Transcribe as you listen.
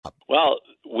Well,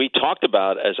 we talked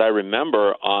about, as I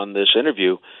remember on this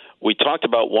interview, we talked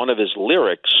about one of his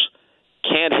lyrics,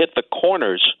 "Can't hit the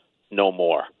corners no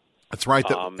more." That's right.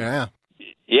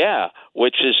 Yeah,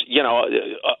 which is,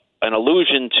 an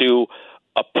allusion to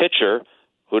a pitcher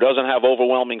who doesn't have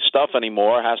overwhelming stuff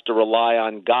anymore, has to rely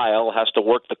on guile, has to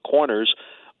work the corners.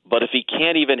 But if he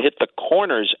can't even hit the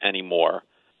corners anymore,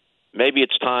 maybe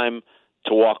it's time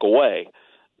to walk away.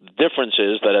 The difference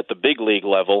is that at the big league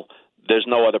level, there's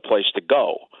no other place to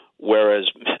go, whereas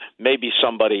maybe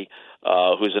somebody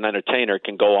who's an entertainer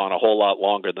can go on a whole lot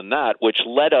longer than that, which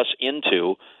led us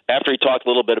into, after he talked a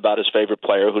little bit about his favorite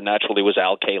player, who naturally was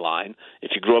Al Kaline.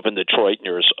 If you grew up in Detroit and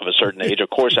you're of a certain age,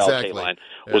 of course exactly. Al Kaline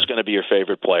was going to be your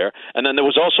favorite player. And then there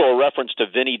was also a reference to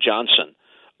Vinnie Johnson.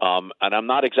 And I'm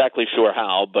not exactly sure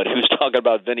how, but he was talking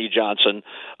about Vinnie Johnson,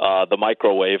 the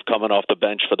microwave, coming off the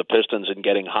bench for the Pistons and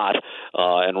getting hot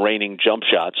and raining jump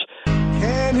shots.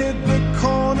 Can't hit the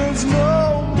corners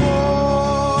no more.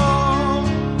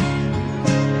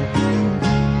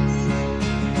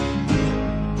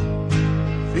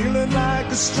 Feeling like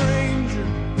a stranger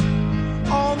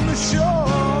on the shore.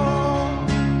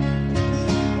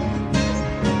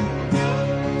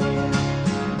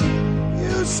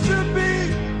 Used to be.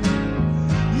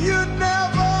 You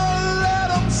never let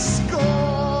them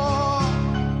score.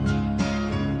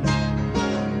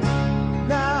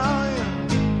 Now you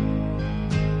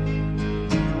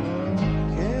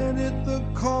can't hit the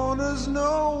corners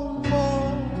no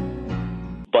more.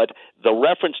 But the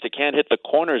reference to "can't hit the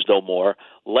corners no more"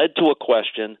 led to a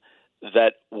question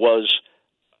that was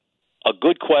a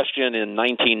good question in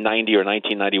 1990 or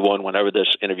 1991, whenever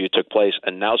this interview took place,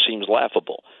 and now seems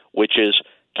laughable, which is,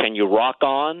 can you rock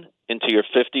on into your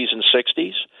 50s and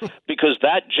 60s? Because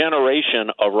that generation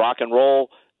of rock and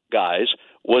roll guys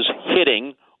was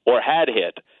hitting or had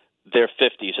hit their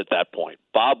 50s at that point.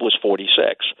 Bob was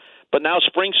 46. But now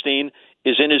Springsteen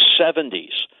is in his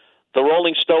 70s. The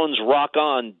Rolling Stones rock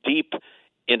on deep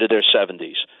into their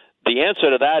 70s. The answer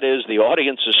to that is the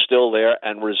audience is still there,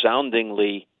 and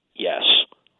resoundingly yes.